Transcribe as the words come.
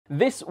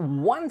This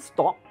one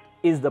stock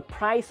is the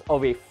price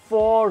of a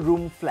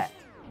 4-room flat.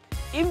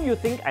 If you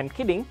think I'm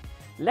kidding,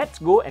 let's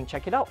go and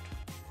check it out.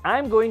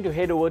 I'm going to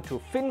head over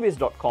to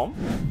finviz.com.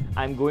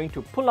 I'm going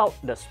to pull out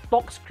the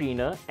stock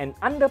screener, and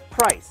under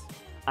price,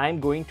 I'm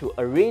going to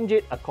arrange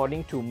it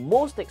according to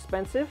most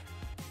expensive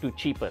to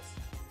cheapest.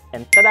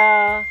 And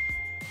ta-da!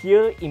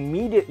 Here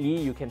immediately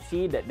you can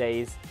see that there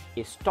is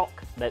a stock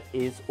that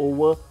is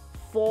over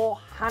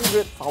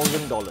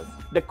 $400,000.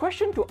 The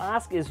question to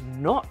ask is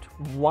not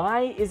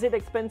why is it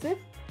expensive,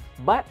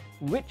 but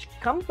which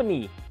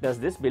company does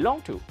this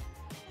belong to?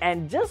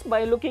 And just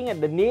by looking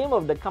at the name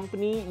of the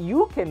company,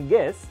 you can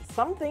guess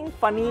something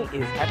funny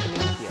is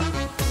happening here.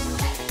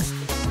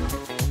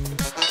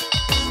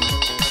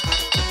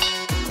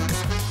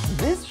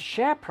 This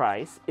share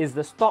price is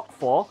the stock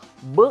for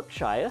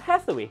Berkshire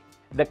Hathaway,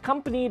 the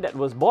company that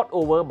was bought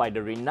over by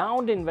the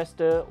renowned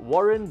investor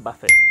Warren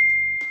Buffett.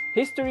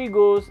 History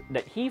goes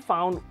that he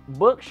found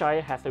Berkshire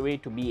Hathaway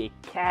to be a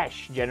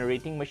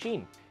cash-generating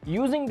machine.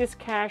 Using this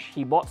cash,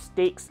 he bought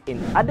stakes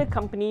in other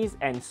companies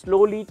and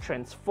slowly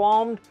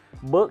transformed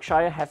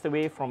Berkshire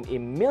Hathaway from a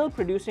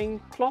mill-producing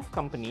cloth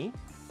company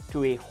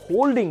to a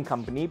holding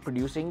company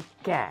producing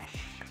cash.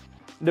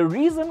 The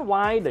reason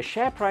why the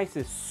share price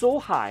is so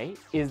high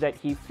is that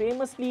he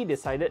famously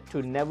decided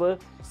to never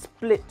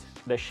split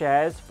the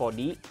shares for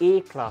the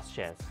A-class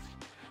shares.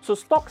 So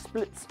stock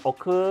splits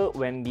occur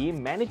when the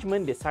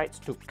management decides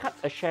to cut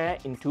a share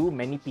into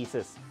many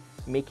pieces,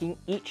 making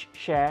each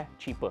share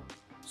cheaper.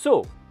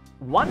 So,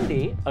 one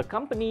day a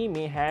company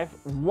may have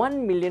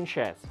 1 million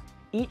shares,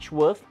 each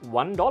worth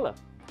 $1.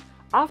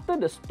 After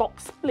the stock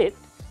split,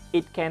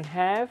 it can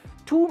have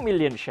 2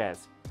 million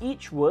shares,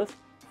 each worth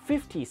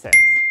 50 cents.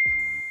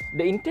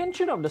 The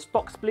intention of the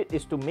stock split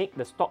is to make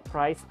the stock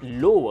price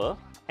lower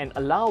and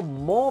allow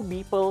more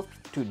people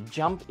to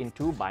jump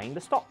into buying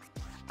the stock.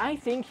 I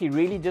think he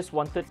really just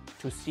wanted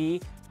to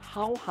see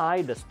how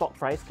high the stock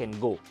price can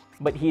go.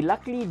 But he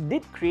luckily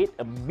did create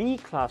a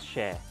B-class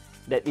share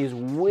that is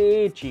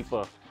way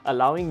cheaper,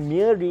 allowing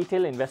mere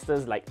retail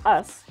investors like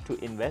us to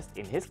invest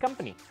in his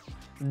company.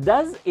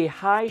 Does a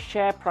high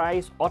share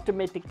price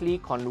automatically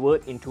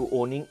convert into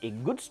owning a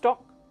good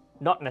stock?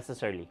 Not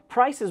necessarily.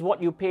 Price is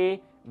what you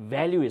pay,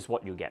 value is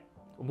what you get.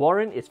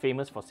 Warren is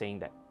famous for saying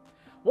that.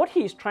 What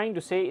he is trying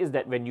to say is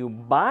that when you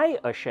buy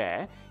a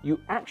share, you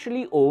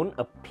actually own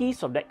a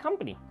piece of that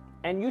company.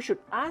 And you should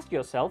ask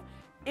yourself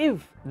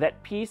if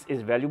that piece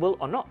is valuable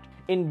or not.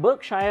 In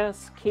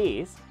Berkshire's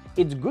case,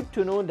 it's good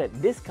to know that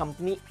this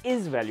company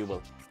is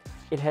valuable.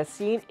 It has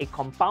seen a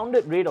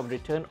compounded rate of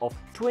return of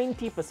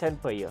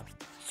 20% per year.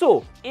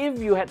 So, if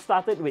you had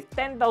started with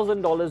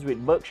 $10,000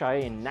 with Berkshire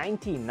in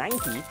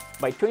 1990,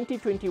 by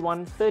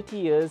 2021, 30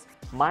 years,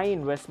 my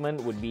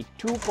investment would be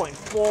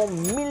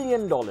 $2.4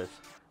 million.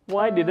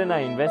 Why didn't I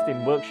invest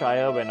in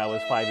Berkshire when I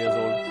was 5 years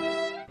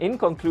old? In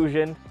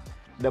conclusion,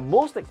 the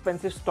most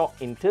expensive stock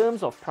in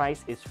terms of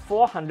price is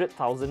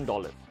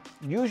 $400,000.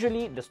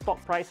 Usually, the stock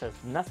price has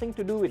nothing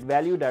to do with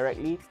value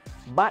directly,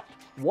 but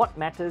what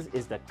matters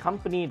is the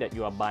company that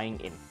you are buying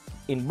in.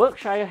 In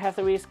Berkshire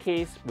Hathaway's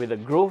case, with a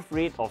growth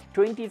rate of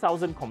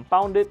 20,000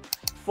 compounded,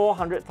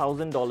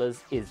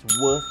 $400,000 is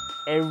worth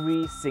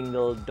every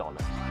single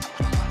dollar.